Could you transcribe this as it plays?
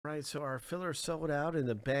right, so our filler sold out in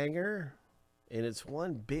the banger, and it's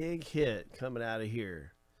one big hit coming out of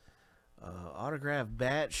here. Autograph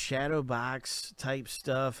bat, shadow box type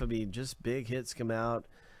stuff. I mean, just big hits come out.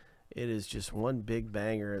 It is just one big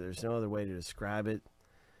banger. There's no other way to describe it.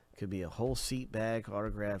 Could be a whole seat back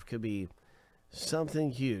autograph. Could be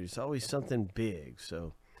something huge. It's always something big.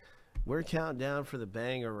 So we're counting down for the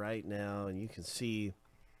banger right now, and you can see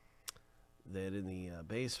that in the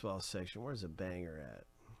baseball section. Where's the banger at?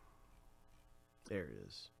 There it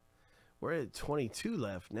is. We're at 22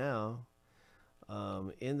 left now.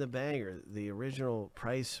 In the banger, the original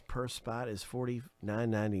price per spot is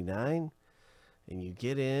 $49.99, and you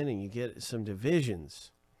get in and you get some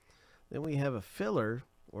divisions. Then we have a filler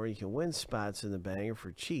where you can win spots in the banger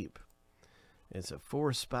for cheap. It's a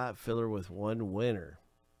 4-spot filler with one winner,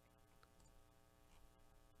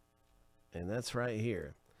 and that's right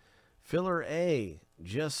here. Filler A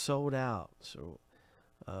just sold out. So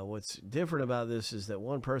what's different about this is that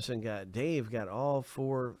one person Dave got all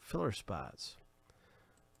 4 filler spots.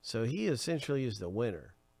 So he essentially is the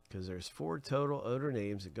winner because there's 4 total owner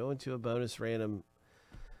names that go into a bonus random,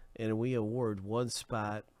 and we award 1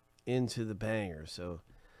 spot into the banger. So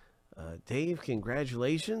Dave,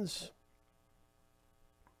 congratulations.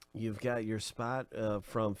 You've got your spot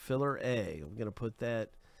from filler A. I'm going to put that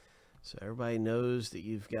so everybody knows that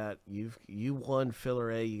you won filler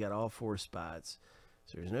A. You got all 4 spots.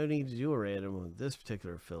 So there's no need to do a random with this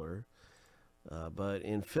particular filler. But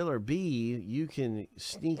in filler B, you can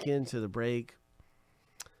sneak into the break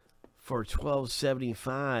for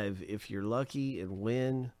 $12.75 if you're lucky and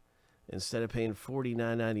win. Instead of paying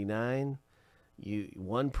 $49.99,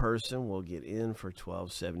 one person will get in for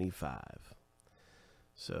 $12.75.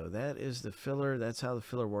 So that is the filler. That's how the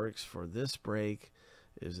filler works for this break,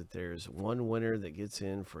 is that there's one winner that gets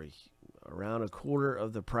in for around a quarter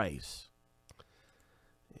of the price.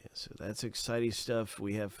 Yeah, so that's exciting stuff.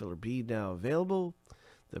 We have filler B now available.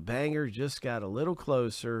 The banger just got a little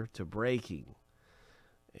closer to breaking.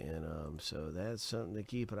 And so that's something to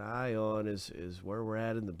keep an eye on is where we're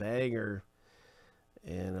at in the banger.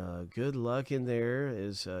 And good luck in there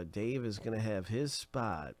as Dave is going to have his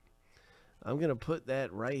spot. I'm going to put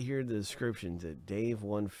that right here in the description that Dave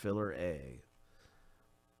won filler A.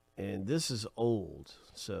 And this is old,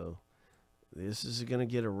 so this is going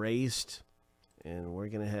to get erased. And we're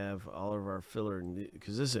going to have all of our filler,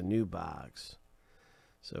 because this is a new box.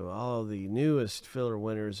 So all of the newest filler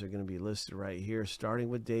winners are going to be listed right here, starting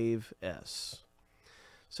with Dave S.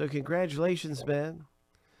 So congratulations, man.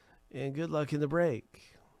 And good luck in the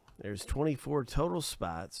break. There's 24 total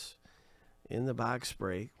spots in the box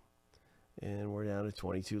break. And we're down to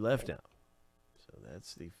 22 left now. So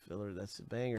that's the filler. That's the banger.